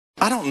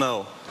I don't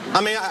know.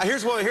 I mean,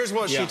 here's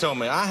what she told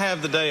me. I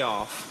have the day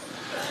off.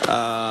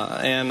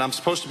 And I'm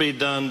supposed to be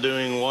done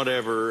doing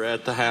whatever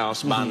at the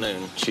house by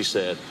noon, she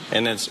said.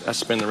 And then I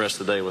spend the rest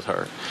of the day with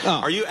her.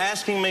 Oh. Are you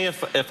asking me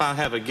if I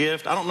have a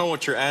gift? I don't know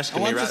what you're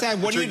asking me, right?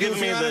 What do you do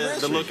giving me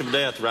the look of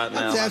death right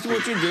now. I'm just asking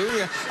what you do.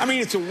 Yeah. I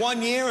mean, it's a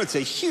 1 year. It's a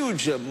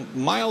huge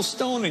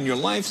milestone in your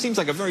life. Seems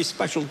like a very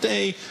special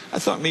day. I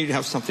thought maybe you'd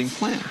have something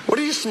planned. What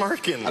are you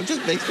smirking? I'm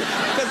just making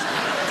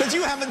because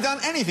you haven't done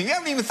anything. You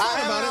haven't even thought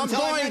about it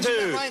until I mentioned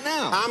it right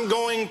now. I'm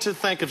going to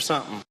think of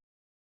something.